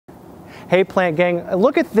Hey plant gang,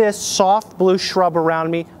 look at this soft blue shrub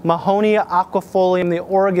around me, Mahonia aquifolium, the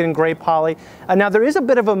Oregon grape holly. Now there is a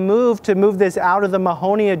bit of a move to move this out of the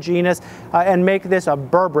Mahonia genus and make this a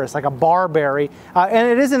Berberis, like a barberry. And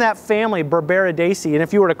it is in that family, Berberis. And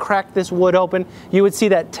if you were to crack this wood open, you would see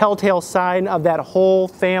that telltale sign of that whole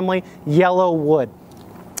family, yellow wood.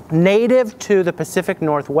 Native to the Pacific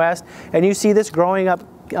Northwest, and you see this growing up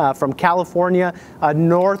from California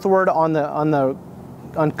northward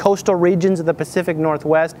on coastal regions of the Pacific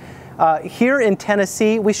Northwest. Here in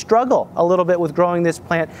Tennessee, we struggle a little bit with growing this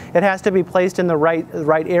plant. It has to be placed in the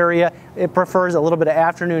right area. It prefers a little bit of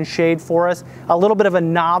afternoon shade for us, a little bit of a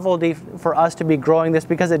novelty for us to be growing this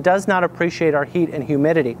because it does not appreciate our heat and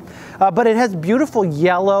humidity. But it has beautiful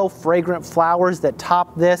yellow, fragrant flowers that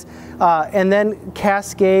top this and then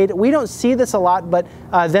cascade. We don't see this a lot, but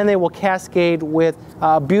then they will cascade with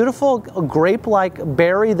beautiful grape-like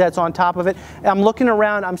berry that's on top of it. I'm looking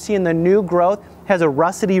around, I'm seeing the new growth. Has a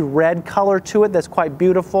russety red color to it that's quite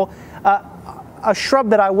beautiful. A shrub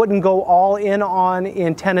that I wouldn't go all in on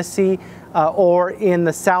in Tennessee or in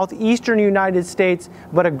the southeastern United States,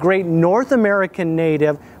 but a great North American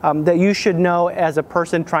native that you should know as a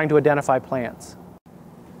person trying to identify plants.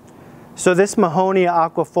 So this Mahonia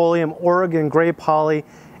aquifolium Oregon grape holly,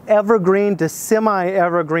 evergreen to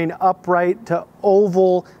semi-evergreen, upright to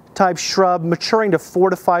oval type shrub, maturing to 4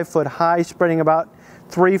 to 5 foot high, spreading about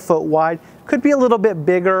 3 foot wide. Could be a little bit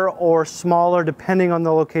bigger or smaller depending on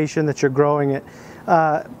the location that you're growing it.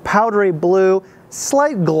 Powdery blue,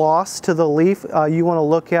 slight gloss to the leaf you want to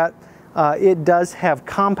look at. It does have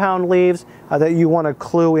compound leaves that you want to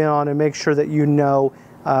clue in on and make sure that you know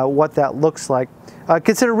what that looks like.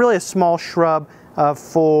 Consider really a small shrub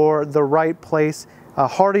for the right place.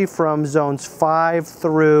 Hardy from zones 5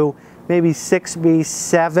 through maybe 6B,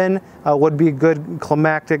 7 would be good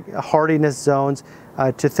climactic hardiness zones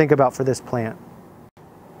to think about for this plant.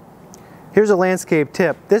 Here's a landscape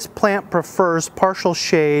tip. This plant prefers partial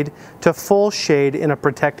shade to full shade in a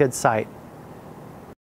protected site.